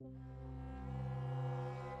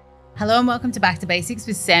Hello and welcome to Back to Basics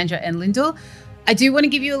with Sandra and Lyndall. I do want to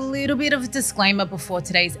give you a little bit of a disclaimer before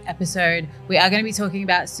today's episode. We are going to be talking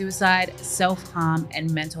about suicide, self-harm,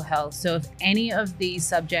 and mental health. So if any of these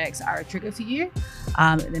subjects are a trigger for you,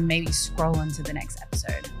 then maybe scroll on to the next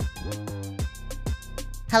episode.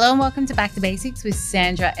 Hello and welcome to Back to Basics with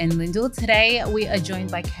Sandra and Lyndall. Today we are joined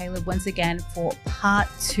by Caleb once again for part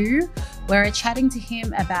 2. We're chatting to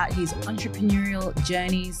him about his entrepreneurial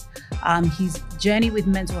journeys, his journey with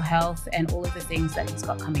mental health, and all of the things that he's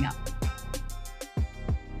got coming up.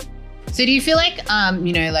 So do you feel like,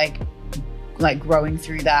 like growing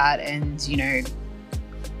through that and,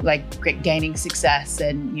 like gaining success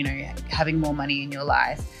and, having more money in your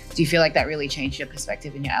life, do you feel like that really changed your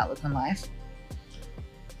perspective and your outlook on life?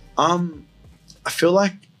 I feel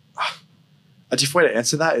like a different way to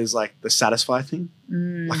answer that is like the satisfied thing.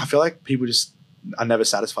 Like I feel like people just are never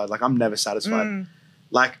satisfied. Like I'm never satisfied.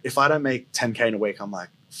 Like if I don't make 10K in a week, I'm like,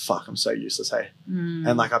 fuck, I'm so useless, hey.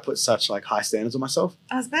 And like I put such like high standards on myself.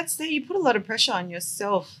 I was about to say, you put a lot of pressure on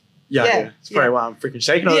yourself. Yeah. It's probably why I'm freaking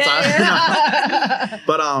shaking all the time.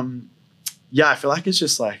 But I feel like it's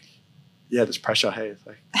just like, there's pressure, hey. It's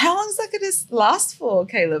like, how long is that going to last for,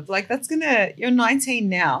 Caleb? Like you're 19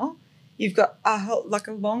 now. You've got a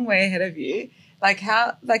long way ahead of you.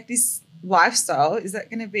 Like this lifestyle, is that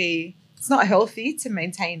going to be, it's not healthy to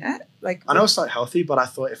maintain it. Like I know it's not healthy, but I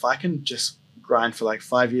thought if I can just grind for like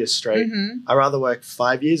 5 years straight, I'd rather work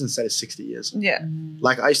 5 years instead of 60 years. Yeah.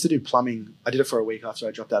 Like I used to do plumbing. I did it for a week after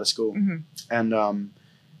I dropped out of school. And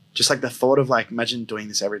just like the thought of like, imagine doing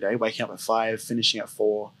this every day, waking up at 5, finishing at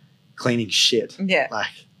 4, cleaning shit. Yeah. Like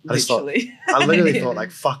I literally thought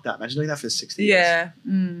like, fuck that. Imagine doing that for 60 years. Yeah.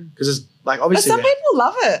 Because it's like, obviously. But some people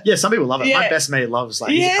love it. Yeah, some people love it. Yeah. My best mate loves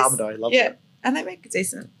he's a carpenter. He loves it. And they make a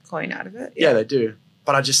decent coin out of it. Yeah, they do.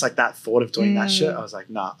 But I just like that thought of doing that shit. I was like,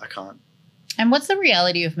 nah, I can't. And what's the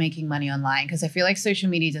reality of making money online? Because I feel like social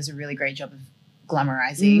media does a really great job of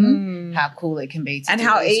glamorizing how cool it can be to and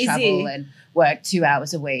how easy travel and work 2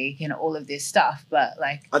 hours a week and all of this stuff. But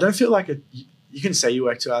like, I don't feel like you can say you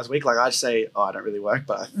work 2 hours a week. Like I just say, I don't really work,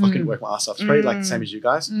 but I fucking work my ass off. It's probably like the same as you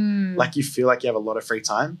guys. Like you feel like you have a lot of free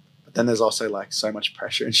time, but then there's also like so much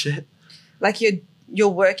pressure and shit. Like you're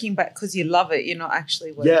working, but because you love it, you're not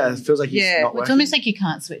actually working. Yeah, it feels like you're not working. It's almost like you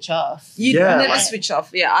can't switch off. You never switch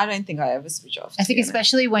off. Yeah, I don't think I ever switch off. I think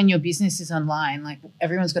especially when your business is online, like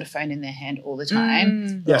everyone's got a phone in their hand all the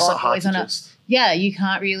time. Yeah, it's not hard to just... Yeah, you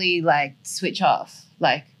can't really like switch off.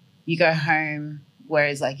 Like you go home,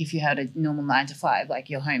 whereas like if you had a normal 9 to 5, like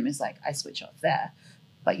your home is like, I switch off there.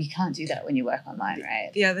 But you can't do that when you work online,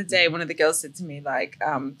 right? The other day, one of the girls said to me, like,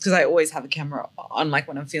 because I always have a camera on, like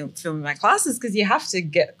when I'm filming my classes, because you have to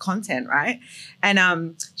get content, right?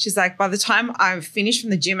 And she's like, by the time I'm finished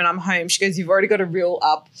from the gym and I'm home, she goes, you've already got a reel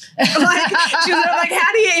up. Like, she was like,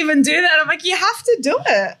 how do you even do that? I'm like, you have to do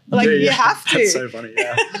it. Like, you have to. That's so funny,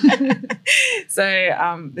 yeah.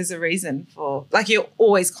 So there's a reason for, like, you're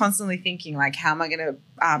always constantly thinking, like, how am I going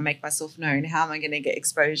to make myself known? How am I going to get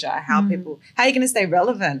exposure? How are you going to stay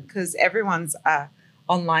relevant? Because everyone's an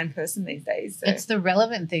online person these days. So. It's the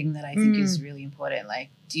relevant thing that I think is really important. Like,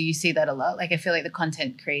 do you see that a lot? Like, I feel like the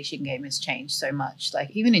content creation game has changed so much,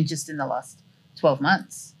 like even in the last 12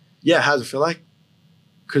 months. Yeah, it has. I feel like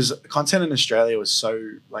because content in Australia was so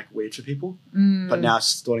like weird for people, but now it's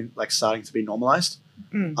starting to be normalized.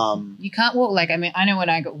 You can't walk like, I mean, I know when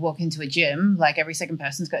I walk into a gym, like every second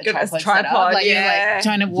person's got a tripod set up. Like you're like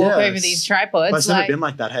trying to walk over these tripods. But it's never been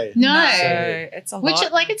like that, hey. No, it's a lot.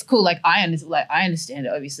 Which like it's cool. Like I understand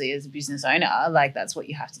it obviously as a business owner, like that's what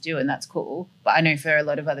you have to do and that's cool. But I know for a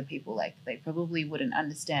lot of other people, like they probably wouldn't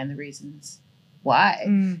understand the reasons why.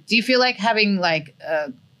 Do you feel like having like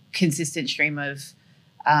a consistent stream of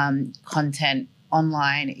content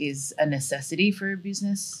online is a necessity for a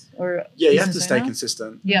business or you have to stay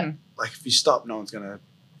consistent. Yeah. Like if you stop, no one's gonna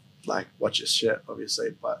like watch your shit, obviously.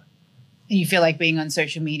 But you feel like being on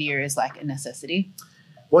social media is like a necessity?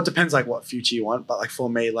 Well, it depends like what future you want. But like for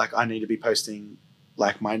me, like I need to be posting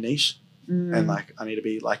like my niche and like I need to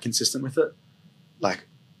be like consistent with it. Like,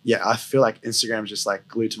 I feel like Instagram's just like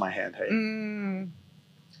glued to my hand, hey.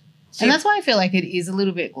 And that's why I feel like it is a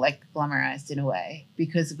little bit like glamorized in a way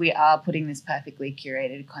because we are putting this perfectly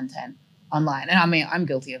curated content online. And I mean, I'm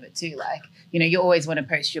guilty of it too. Like, you always want to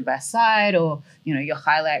post your best side or, your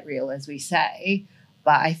highlight reel, as we say.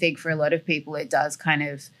 But I think for a lot of people, it does kind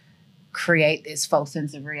of create this false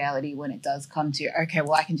sense of reality when it does come to, okay,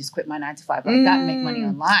 well, I can just quit my 9 to 5 like that and make money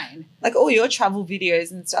online. Like all your travel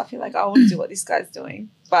videos and stuff, you're like, I want to do what this guy's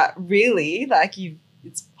doing. But really, like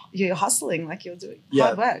you're hustling, like you're doing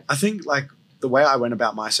hard work. I think like the way I went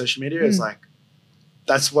about my social media is like,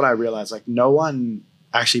 that's what I realized. Like no one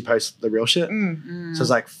actually post the real shit. Mm. So it's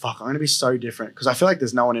like, fuck, I'm gonna be so different because I feel like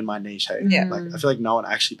there's no one in my niche. Hey, Yeah. like I feel like no one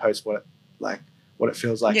actually posts what it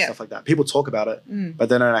feels like, Yeah. stuff like that. People talk about it, but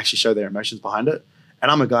they don't actually show their emotions behind it.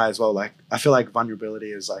 And I'm a guy as well. Like I feel like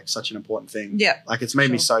vulnerability is like such an important thing. Yeah. Like it's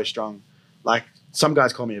made me so strong. Like some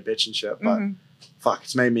guys call me a bitch and shit, but fuck,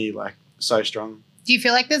 it's made me like so strong. Do you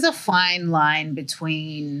feel like there's a fine line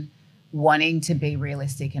between wanting to be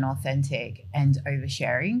realistic and authentic and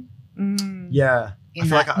oversharing? Yeah. In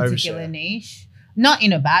that particular niche? Not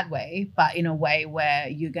in a bad way, but in a way where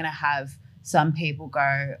you're going to have some people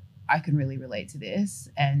go, I can really relate to this,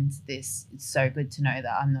 and it's so good to know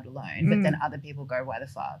that I'm not alone. But then other people go, why the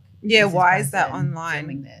fuck? Yeah, why is that online?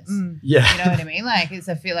 Filming this? Yeah. You know what I mean? Like,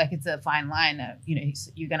 I feel like it's a fine line that, you know,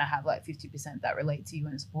 you're going to have like 50% that relate to you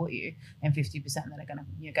and support you, and 50% that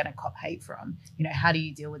you're going to cop hate from. You know, how do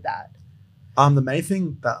you deal with that? The main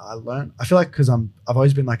thing that I learned, I feel like because I've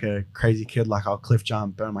always been like a crazy kid, like I'll cliff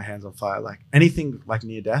jump, burn my hands on fire, like anything like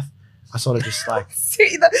near death. I sort of just like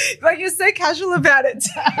see like you're so casual about it.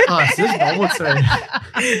 It's just normal to me.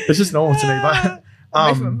 It's just normal to me.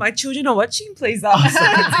 But my children are watching, please. They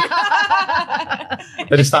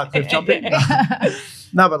just start cliff jumping.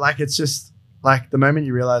 No, but like it's just like the moment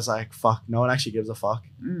you realize like fuck, no one actually gives a fuck,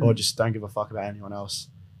 or just don't give a fuck about anyone else,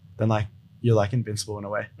 then like you're like invincible in a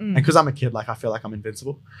way. And because I'm a kid, like I feel like I'm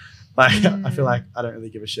invincible. Like I feel like I don't really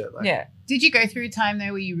give a shit. Like, yeah. Did you go through a time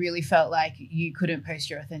though where you really felt like you couldn't post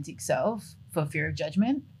your authentic self for fear of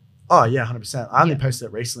judgment? Oh yeah, 100%. I only posted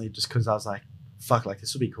it recently just because I was like, fuck, like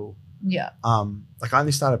this would be cool. Yeah. Like I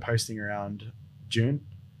only started posting around June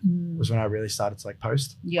was when I really started to like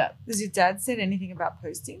post. Yeah. Has your dad said anything about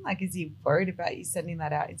posting? Like, is he worried about you sending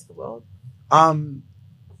that out into the world?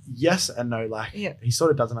 Yes and no. Like he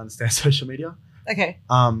sort of doesn't understand social media. Okay.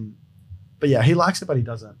 But yeah, he likes it, but he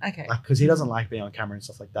doesn't. Okay. Like, because he doesn't like being on camera and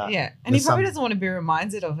stuff like that. Yeah. And he probably doesn't want to be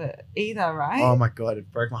reminded of it either, right? Oh my God,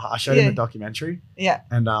 it broke my heart. I showed him a documentary. Yeah.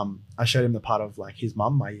 And I showed him the part of like his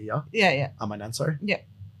mum, my year. Yeah. My nan, sorry. Yeah.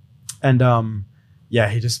 And yeah,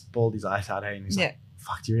 he just bawled his eyes out, and he's like,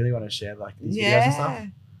 fuck, do you really want to share like these videos and stuff?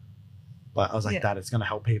 But I was like, Dad, it's going to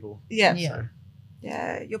help people. Yeah. So.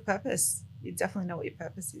 Yeah. Your purpose. You definitely know what your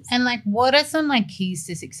purpose is. And like, what are some like keys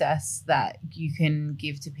to success that you can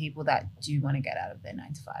give to people that do want to get out of their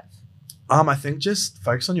 9 to 5? I think just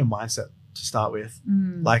focus on your mindset to start with.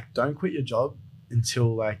 Like, don't quit your job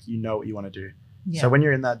until like you know what you want to do. So when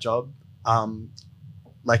you're in that job,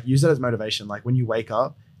 like use it as motivation. Like when you wake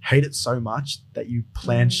up, hate it so much that you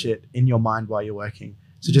plan shit in your mind while you're working.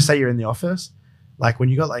 So just say you're in the office, like when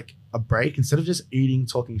you got like a break, instead of just eating,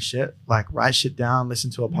 talking shit, like write shit down, listen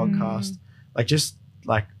to a podcast. Like just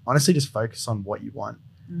like honestly just focus on what you want.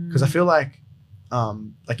 Because I feel like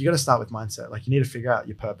you got to start with mindset. Like you need to figure out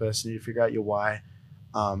your purpose, you need to figure out your why,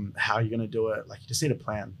 how you're going to do it. Like you just need a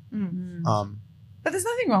plan. But there's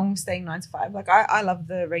nothing wrong with staying 9 to 5. Like I love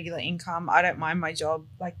the regular income. I don't mind my job.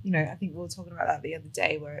 Like, you know, I think we were talking about that the other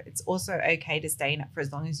day, where it's also okay to stay in it for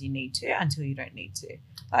as long as you need to until you don't need to.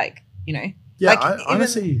 Like, you know. Yeah, like,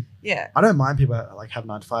 honestly, I don't mind people that like have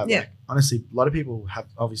 9 to 5. Yeah. Like honestly, a lot of people have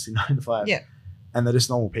obviously 9 to 5. Yeah. And they're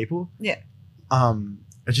just normal people. Yeah.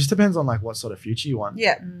 It just depends on like what sort of future you want.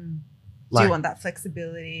 Yeah. Like, do you want that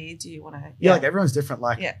flexibility? Do you want to? Yeah, like everyone's different.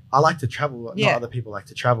 Like I like to travel, not other people like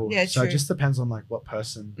to travel. Yeah, so true. it just depends on like what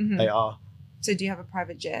person they are. So do you have a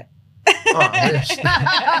private jet? Oh, I wish.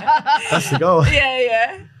 That's the goal.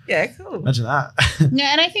 Yeah, cool. Imagine that.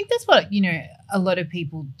 Yeah, and I think that's what, you know, a lot of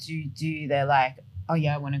people do. They're like, oh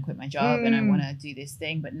yeah, I want to quit my job and I want to do this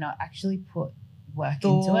thing, but not actually put work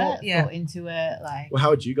into it, thought into it. Like, well, how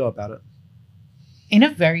would you go about it? In a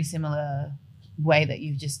very similar way that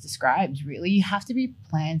you've just described, really. You have to be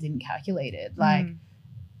planned and calculated. Like,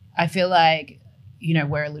 I feel like, you know,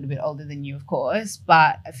 we're a little bit older than you, of course,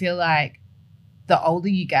 but I feel like the older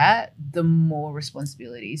you get, the more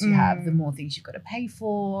responsibilities you have, the more things you've got to pay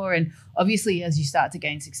for. And obviously, as you start to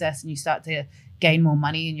gain success and you start to gain more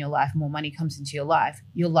money in your life, more money comes into your life,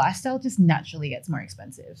 your lifestyle just naturally gets more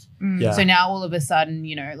expensive. Yeah. So now all of a sudden,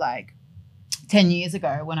 you know, like 10 years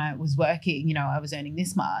ago when I was working, you know, I was earning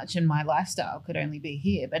this much and my lifestyle could only be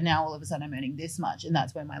here. But now all of a sudden I'm earning this much and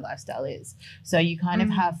that's where my lifestyle is. So you kind of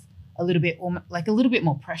have a little bit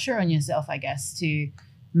more pressure on yourself, I guess, to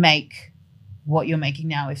make what you're making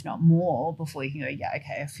now, if not more, before you can go, yeah,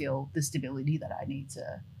 okay, I feel the stability that I need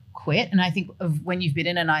to quit. And I think of when you've been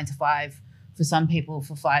in a 9 to 5, for some people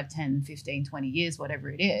for 5, 10, 15, 20 years, whatever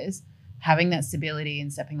it is, having that stability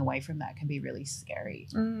and stepping away from that can be really scary.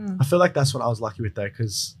 I feel like that's what I was lucky with though,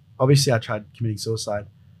 because obviously I tried committing suicide.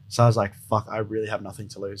 So I was like, fuck, I really have nothing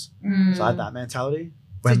to lose. So I had that mentality.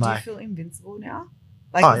 So do you feel invincible now?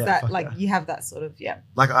 Like, Oh, is yeah, that fuck like yeah. you have that sort of,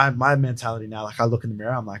 Like my mentality now, like I look in the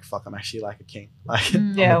mirror, I'm like, fuck, I'm actually like a king. Like Mm.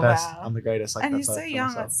 I'm Yeah, the best. wow. I'm the greatest. Like and that's you're how so I feel young.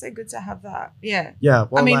 myself. It's so good to have that. Yeah. Yeah.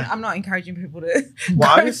 Well, I mean, like, I'm not encouraging people to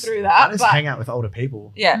well, go I just, through I that, just but hang out with older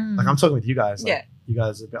people. yeah. Like I'm talking with you guys. Like, Yeah. You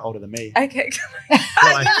guys are a bit older than me. Okay.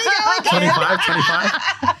 Well, like, 25,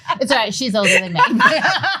 25. It's all right. She's older than me. Aren't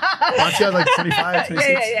you guys like 25, 26?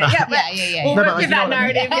 Yeah. We'll No, but work like, with you know that what I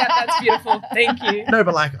mean. narrative. Yeah, that's beautiful. Thank you. No,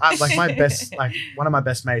 but like, my best, like one of my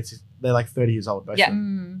best mates, they're like 30 years old. Both Yeah. of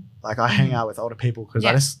them. Mm. Like I hang out with older people because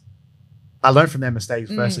Yeah. I learn from their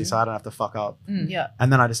mistakes firstly, so I don't have to fuck up. Yeah.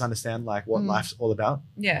 And then I just understand like what life's all about.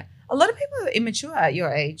 Yeah. A lot of people are immature at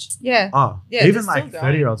your age. Yeah. Oh, Yeah, even they're like still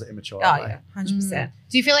 30-year-olds are immature. Oh, like, yeah. 100%.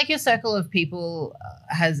 Do you feel like your circle of people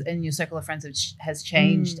and your circle of friends has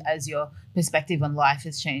changed as your perspective on life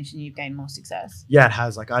has changed and you've gained more success? Yeah, it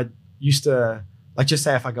has. Like I used to, like just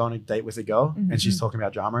say if I go on a date with a girl and she's talking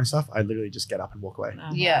about drama and stuff, I literally just get up and walk away.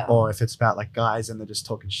 Uh-huh. Yeah. Or if it's about like guys and they're just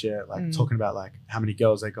talking shit, like talking about like how many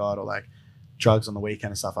girls they got or like drugs on the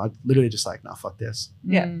weekend and stuff, I literally just like, nah, fuck this.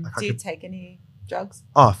 Yeah. Like, Do you take any drugs?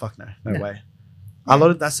 Oh fuck no, no No. way.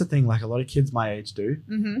 Yeah. That's the thing. Like a lot of kids my age do,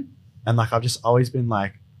 Mm-hmm. and like I've just always been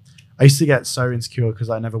like, I used to get so insecure because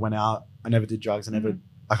I never went out, I never did drugs, I never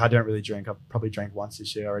like I don't really drink. I've probably drank once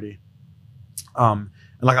this year already. And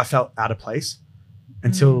like I felt out of place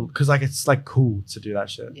until because like it's like cool to do that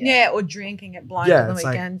shit. Yeah. Or drink and get blind Yeah, on the it's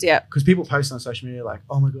like- weekend. Yeah. Because people post on social media like,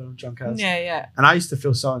 oh my god, I'm drunk as. Yeah. And I used to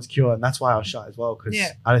feel so insecure, and that's why I was shy as well because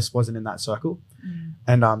Yeah. I just wasn't in that circle. Mm.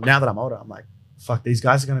 And now that I'm older, I'm like, fuck, these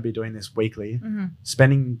guys are going to be doing this weekly, Mm-hmm.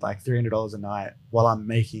 spending like $300 a night while I'm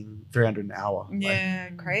making $300 an hour. Like, Yeah.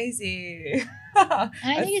 Crazy. And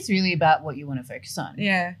I think it's really about what you want to focus on.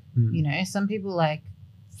 Yeah. You know, some people like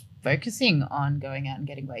focusing on going out and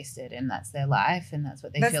getting wasted, and that's their life, and that's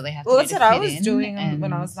what they feel they have Well, to that's do what to I fit was in, doing and-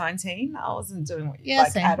 when I was 19. I wasn't doing what you Yeah,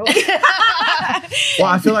 like same. at all. well,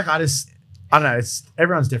 I feel like I don't know. It's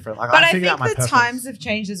everyone's different. Like But I I figured think out my the purpose. times have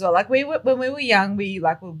changed as well. Like when we were young, we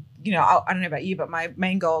like were, you know, I don't know about you, but my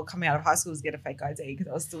main goal coming out of high school was get a fake ID because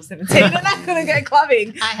I was still 17 and I couldn't go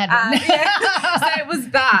clubbing. I had one. Yeah. So it was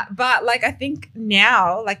that. But like I think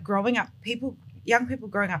now, like growing up, young people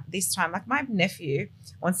growing up at this time, like my nephew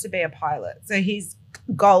wants to be a pilot. So his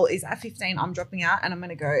goal is at 15, I'm dropping out and I'm going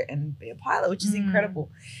to go and be a pilot, which is incredible.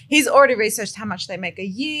 He's already researched how much they make a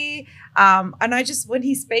year. And I just, when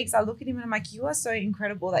he speaks, I look at him and I'm like, you are so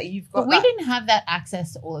incredible that you've got But we that. didn't have that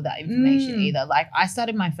access to all of that information either. Like I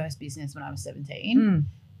started my first business when I was 17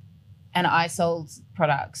 and I sold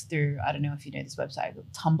products through, I don't know if you know this website,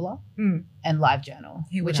 Tumblr and LiveJournal,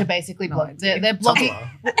 He would which are have basically no idea. they're blogging.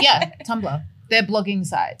 Tumblr. Yeah, Tumblr. They're blogging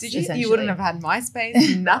sites. Did you? essentially. You wouldn't have had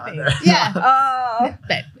MySpace, nothing. Yeah. Oh,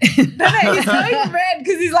 Babe. no, he's going red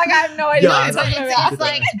because he's like, I have no idea Yeah, what you're I know. talking about. It's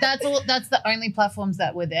like that's the only platforms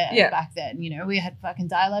that were there Yeah. back then. You know, we had fucking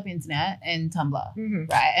dial-up internet and Tumblr, Mhm.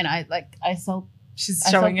 right? And I sold. She's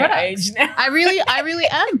I showing sell her products. age now. I really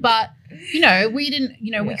am, but you know, we didn't.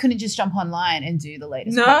 You know, we Yeah. couldn't just jump online and do the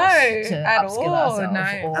latest No, post to at upskill all, ourselves.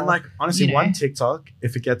 no. Or, And like honestly, you know. one TikTok,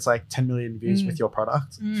 if it gets like 10 million views with your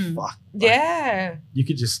product, Mm. fuck, like, Yeah. you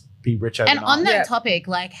could just be rich and overnight. on that Yeah. topic,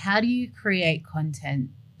 like, how do you create content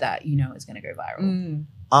that you know is going to go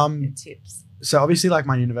viral? Good tips. So obviously, like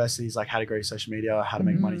my university is like how to grow your social media, how to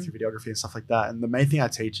make money Mhm. through videography and stuff like that. And the main thing I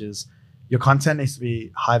teach is your content needs to be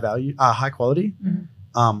high quality,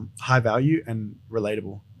 high value, and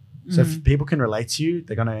relatable. So if people can relate to you,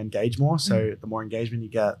 they're going to engage more. So the more engagement you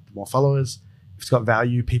get, the more followers. If it's got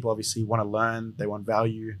value, people obviously want to learn. They want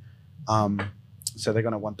value. So they're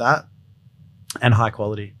going to want that and high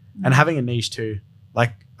quality. And having a niche too,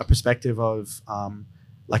 like a perspective of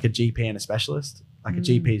like a GP and a specialist. Like a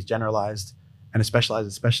GP is generalized and a specialized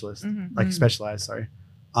is specialist. Like a specialized, sorry.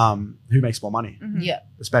 Who makes more money? Yeah,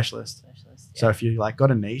 The specialist. specialist. So if you like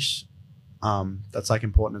got a niche, that's like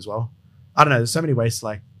important as well. I don't know. There's so many ways to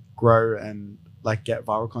like grow and like get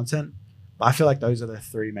viral content. But I feel like those are the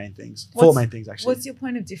four main things actually. What's your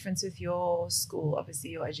point of difference with your school,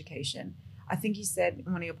 obviously your education? I think you said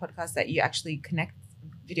in one of your podcasts that you actually connect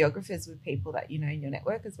videographers with people that you know in your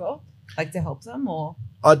network as well, like to help them or?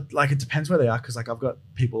 Like it depends where they are because like I've got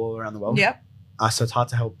people all around the world. Yep. So it's hard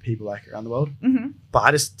to help people like around the world. Mm-hmm. But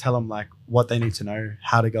I just tell them like what they need to know,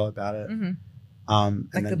 how to go about it. Mm-hmm. And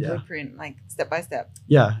Like then, the blueprint, like step by step.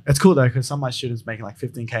 Yeah, it's cool though because some of my students making like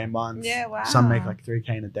 15K a month. Yeah, wow. Some make like 3K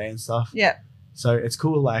in a day and stuff. Yeah. So it's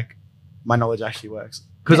cool. Like my knowledge actually works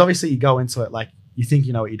because obviously you go into it like you think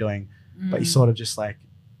you know what you're doing, but you sort of just like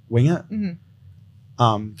wing it.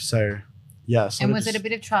 So yeah. And was it a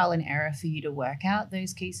bit of trial and error for you to work out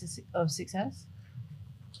those keys of success?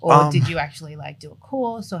 Or did you actually like do a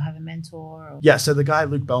course or have a mentor? Or? Yeah, so the guy,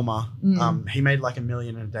 Luke Belmar, he made like $1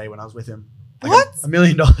 million in a day when I was with him. Like What? $1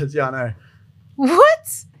 million, yeah, I know.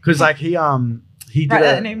 What? Because like he did Write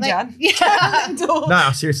that name like, down. Yeah.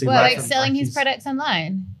 No, seriously. Well, like like selling his products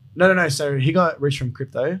online. No. So he got rich from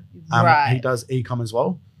crypto. Right. He does e-com as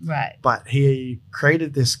well. Right. But he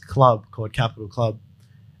created this club called Capital Club.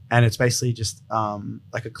 And it's basically just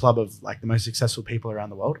like a club of like the most successful people around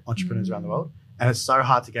the world, entrepreneurs around the world. And it's so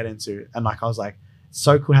hard to get into. And like I was like, it's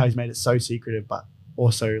so cool how he's made it so secretive, but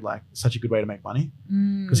also like such a good way to make money.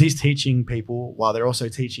 Because he's teaching people while they're also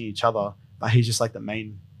teaching each other, but he's just like the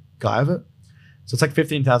main guy of it. So it's like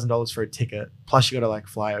 $15,000 for a ticket. Plus you got to like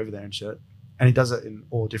fly over there and shit. And he does it in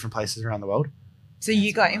all different places around the world. So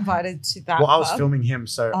you got invited to that? Well, I was club? filming him.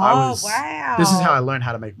 So wow. This is how I learned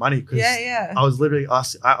how to make money. Because I was literally I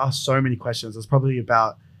asked so many questions. There's probably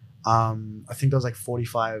about, I think there was like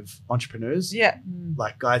 45 entrepreneurs. Yeah.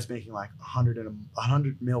 Like guys making like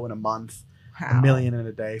 100 mil in a month, Wow. $1 million in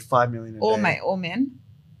a day, 5 million in a day. All men?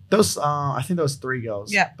 There was, I think there was 3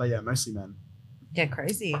 girls. Yeah. But yeah, mostly men. Yeah,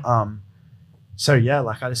 crazy. So yeah,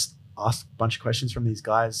 like I just asked a bunch of questions from these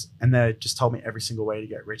guys and they just told me every single way to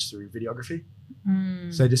get rich through videography.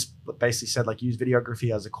 So they just basically said like use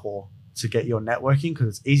videography as a core to get your networking because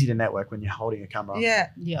it's easy to network when you're holding a camera. Yeah.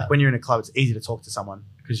 Like when you're in a club, it's easy to talk to someone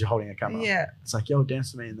because you're holding a camera. Yeah. It's like, yo,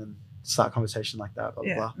 dance with me and then start a conversation like that, blah,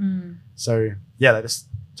 blah, Yeah. blah. So yeah, they just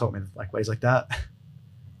taught me like ways like that.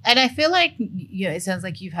 And I feel like, you know, it sounds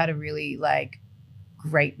like you've had a really like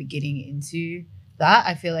great beginning into that.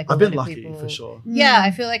 I feel like I've been lucky people, for sure. Yeah, I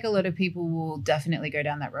feel like a lot of people will definitely go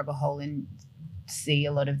down that rabbit hole and see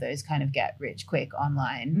a lot of those kind of get rich quick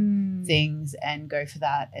online things and go for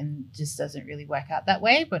that and just doesn't really work out that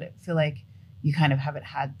way. But I feel like you kind of haven't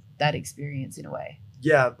had that experience in a way.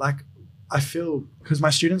 Yeah, like I feel because my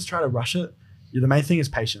students try to rush it. The main thing is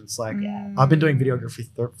patience. Like Yeah. I've been doing videography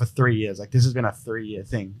for 3 years. Like this has been a 3-year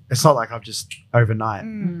thing. It's not like I've just overnight.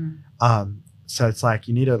 So it's like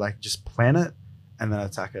you need to like just plan it and then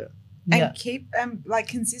attack it. And keep like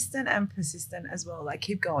consistent and persistent as well. Like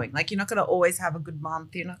keep going. Like you're not going to always have a good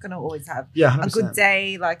month. You're not going to always have 100%. a good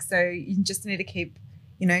day. Like so you just need to keep,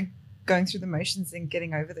 you know, going through the motions and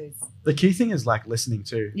getting over those. The key thing is like listening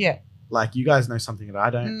too. Yeah. Like you guys know something that I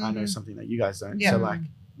don't. I know something that you guys don't. Yeah. So like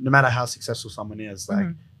no matter how successful someone is, like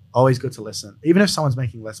always good to listen. Even if someone's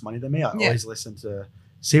making less money than me, I always listen to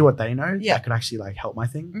see what they know that could actually like help my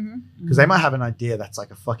thing. Because they might have an idea that's like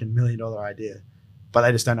a fucking $1 million idea, but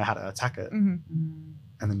they just don't know how to attack it. And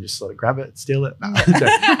then just sort of grab it, steal it. No, like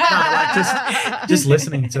just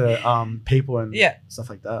listening to people and stuff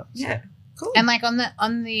like that. So. Yeah. Cool. And like on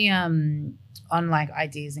like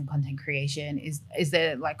ideas and content creation, is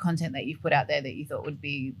there like content that you've put out there that you thought would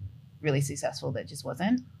be really successful that just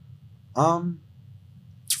wasn't? I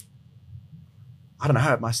don't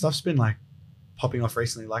know. My stuff's been like popping off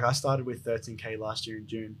recently. Like I started with 13K last year in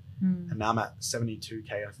June and now I'm at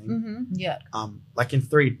 72K, I think. Yeah. Like in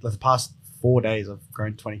the past 4 days I've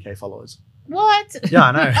grown 20K followers. What? Yeah,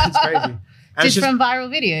 I know. It's crazy. And Just from viral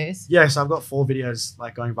videos? Yeah, so I've got 4 videos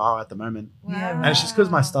like going viral at the moment. Wow. And it's just because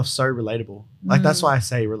my stuff's so relatable. Like that's why I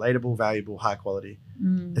say relatable, valuable, high quality.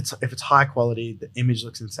 If it's high quality, the image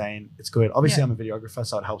looks insane. It's good. Obviously, I'm a videographer,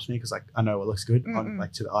 so it helps me because like I know what looks good on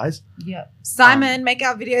like to the eyes. Yeah. Simon, make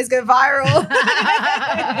our videos go viral.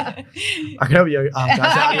 I can help you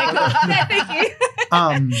guys out. Yeah, thank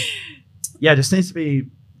you. Yeah, just needs to be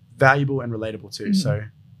valuable and relatable too. So.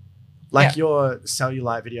 Like your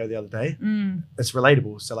cellulite video the other day, it's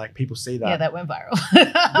relatable. So like people see that. Yeah, that went viral.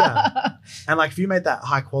 Yeah. And like if you made that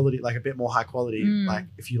high quality, like a bit more high quality, like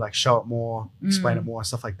if you like show it more, explain it more,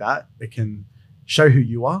 stuff like that, it can show who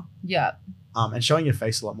you are. Yeah. And showing your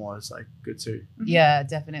face a lot more is like good too. Yeah,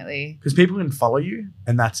 definitely. Because people can follow you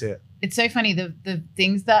and that's it. It's so funny. The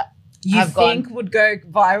things that you think would go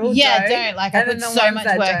viral. Yeah, don't. Like I put so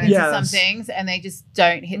much work into some things and they just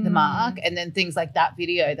don't hit the mark. And then things like that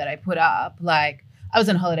video that I put up, like I was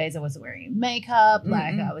on holidays, I wasn't wearing makeup,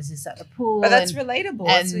 like I was just at the pool. But that's relatable,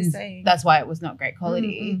 as we say. That's why it was not great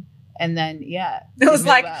quality. And then it was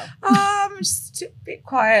like, I'm just a bit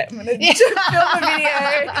quiet. I'm gonna film a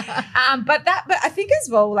video. But I think as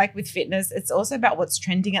well, like with fitness, it's also about what's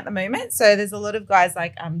trending at the moment. So there's a lot of guys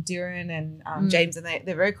like Duran and James, and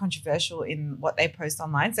they're very controversial in what they post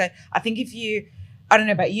online. So I think I don't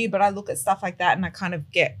know about you, but I look at stuff like that and I kind of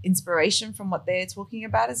get inspiration from what they're talking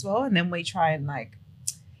about as well. And then we try and like.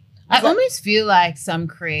 I almost feel like some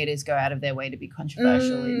creators go out of their way to be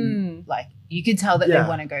controversial in like you can tell that they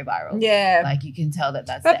want to go viral. Yeah. Like you can tell that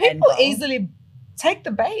that's but the end people goal. easily take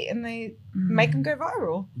the bait and they make them go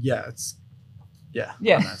viral. Yeah, it's Yeah.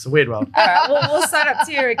 Yeah. I don't know, it's a weird world. All right, we'll sign up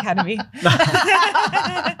to your academy.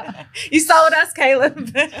 You sold us,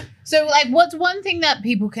 Caleb. So, like, what's one thing that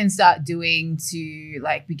people can start doing to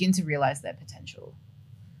like begin to realize their potential?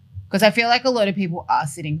 Because I feel like a lot of people are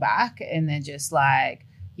sitting back and they're just like,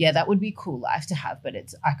 yeah, that would be a cool life to have, but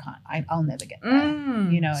I'll never get there.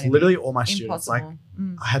 You know what It's I mean? literally all my students. Like,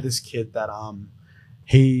 I had this kid that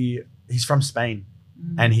he's from Spain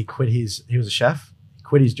and he was a chef, he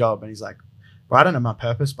quit his job and he's like, bro, I don't know my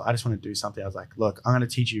purpose, but I just want to do something. I was like, look, I'm going to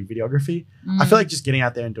teach you videography. I feel like just getting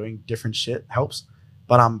out there and doing different shit helps.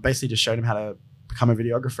 But basically just showed him how to become a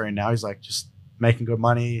videographer. And now he's like just making good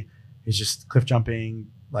money. He's just cliff jumping,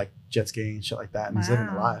 like jet skiing and shit like that. And he's living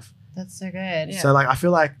the life. That's so good. Yeah. So like, I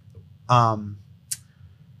feel like, I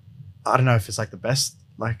don't know if it's like the best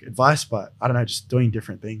like advice, but I don't know, just doing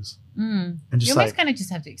different things. And just You like, almost kind of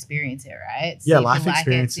just have to experience it, right? Yeah, if life you like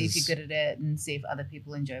experiences. it, see if you're good at it, and see if other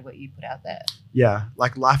people enjoy what you put out there. yeah,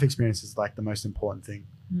 like life experience is like the most important thing.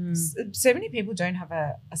 So many people don't have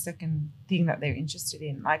a second thing that they're interested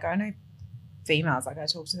in. Like I know females, like I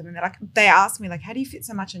talk to them and they ask me like, how do you fit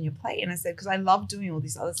so much on your plate? And I said, because I love doing all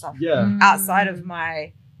this other stuff outside of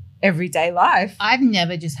my everyday life. I've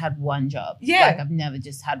never just had one job. Yeah. Like I've never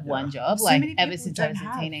just had one job. So like many ever people since I was don't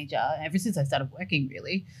a have. teenager, ever since I started working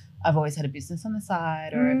really, I've always had a business on the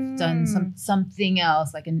side or I've done something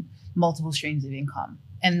else, like in multiple streams of income.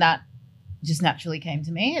 And that just naturally came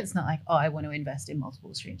to me. It's not like, oh, I want to invest in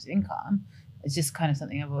multiple streams of income. It's just kind of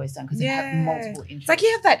something I've always done because I have multiple interests. It's like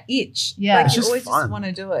you have that itch. Yeah. Like It's you just always fun. just want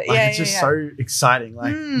to do it. Like, yeah, it's just so exciting.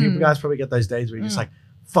 Like you guys probably get those days where you're just like,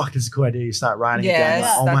 fuck, this is a cool idea. You start writing it down.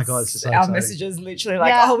 Like, oh my God, it's just so our exciting. messages literally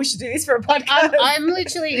like, oh, we should do this for a podcast. I'm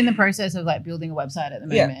literally in the process of like building a website at the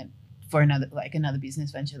moment for another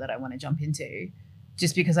business venture that I want to jump into,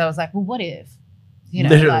 just because I was like, well, what if, you know,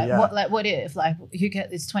 Literally, what if like who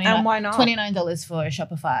cares? It's And why not? $29 for a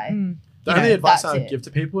Shopify. The only advice I would give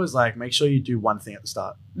to people is like, make sure you do one thing at the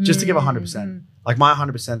start, just to give 100%. Like my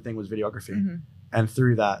 100% thing was videography. And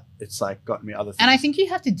through that, it's like gotten me other things. And I think you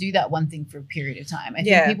have to do that one thing for a period of time. I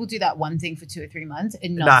think people do that one thing for 2 or 3 months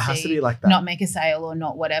and it has to be like that. not make a sale or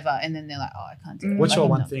not whatever. And then they're like, oh, I can't do it. What's Like, your I'm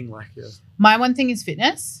one not- thing? Like, My one thing is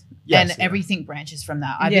fitness. Yes, and everything branches from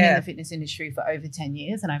that. I've been in the fitness industry for over 10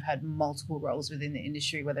 years and I've had multiple roles within the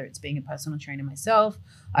industry, whether it's being a personal trainer myself.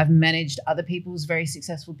 I've managed other people's very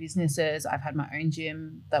successful businesses. I've had my own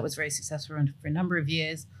gym that was very successful for a number of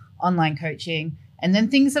years, online coaching. And then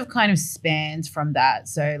things have kind of spanned from that.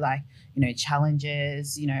 So like, you know,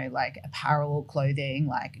 challenges, you know, like apparel, clothing,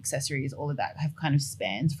 like accessories, all of that have kind of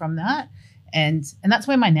spanned from that. And that's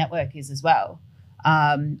where my network is as well.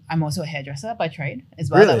 I'm also a hairdresser by trade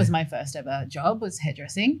as well. Really? That was my first ever job, was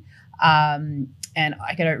hairdressing. And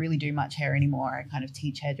I don't really do much hair anymore. I kind of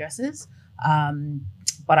teach hairdressers.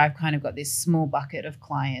 But I've kind of got this small bucket of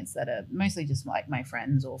clients that are mostly just like my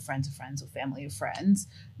friends or friends of friends or family of friends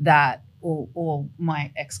that, or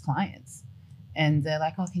my ex-clients. And they're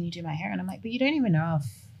like, oh, can you do my hair? And I'm like, but you don't even know if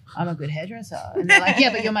I'm a good hairdresser. And they're like,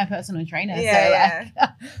 yeah, but you're my personal trainer.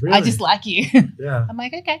 Really? I just like you. Yeah. I'm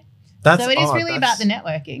like, okay. That's, So it is really about the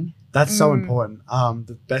networking. That's so important.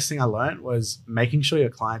 The best thing I learned was making sure your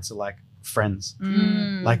clients are like friends,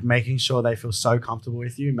 like making sure they feel so comfortable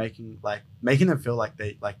with you, making them feel like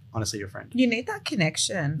they like honestly your friend. You need that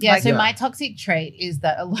connection. Yeah. So my toxic trait is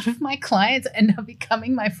that a lot of my clients end up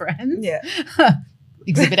becoming my friends. Yeah.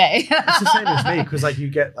 Exhibit A. It's the same as me because like you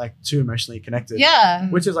get like too emotionally connected. Yeah.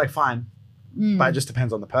 Which is like fine, but it just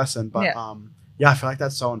depends on the person. But I feel like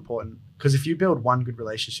that's so important because if you build one good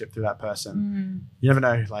relationship through that person, you never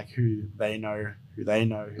know like who they know,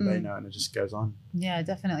 and it just goes on. Yeah,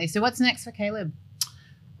 definitely. So what's next for Caleb?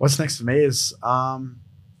 What's next for me is I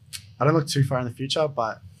don't look too far in the future,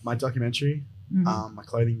 but my documentary, my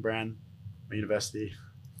clothing brand, my university.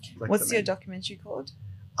 Like What's your documentary called?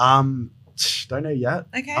 Don't know yet.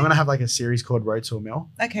 Okay. I'm gonna have like a series called Road to a Mill.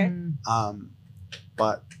 Okay.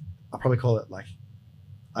 But I'll probably call it like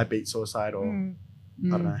I Beat Suicide or I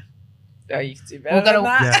don't know. Oh, you can do better than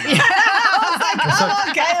that. Yeah.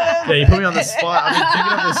 Yeah, you put me on the spot.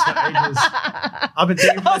 I've been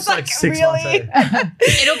thinking of this for like 6 months.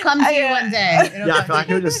 It'll come to you one day. Yeah, I feel like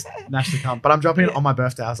it'll just naturally come. But I'm dropping it on my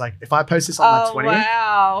birthday. I was like, if I post this on my 20th,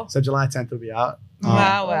 wow. so July 10th will be out.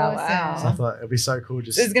 Wow. So I thought it'd be so cool.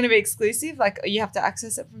 Just It's going to be exclusive. Like you have to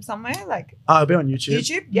access it from somewhere. Like it'll be on YouTube.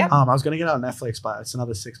 YouTube. Yeah. I was going to get it on Netflix, but it's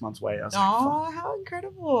another 6 months wait. I was like, fuck. How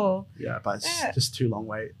incredible! Yeah, but it's just too long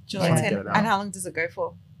wait. July Trying to 10th. get it out. And how long does it go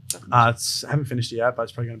for? I haven't finished it yet, but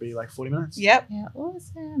it's probably going to be like 40 minutes. Yep. Yeah,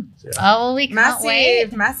 awesome. So, yeah. Oh, we can't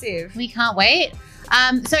wait. Massive. We can't wait.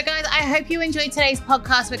 So guys, I hope you enjoyed today's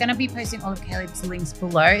podcast. We're going to be posting all of Caleb's links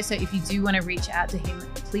below. So if you do want to reach out to him,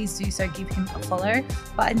 please do so. Give him a follow.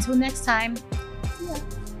 But until next time, see ya.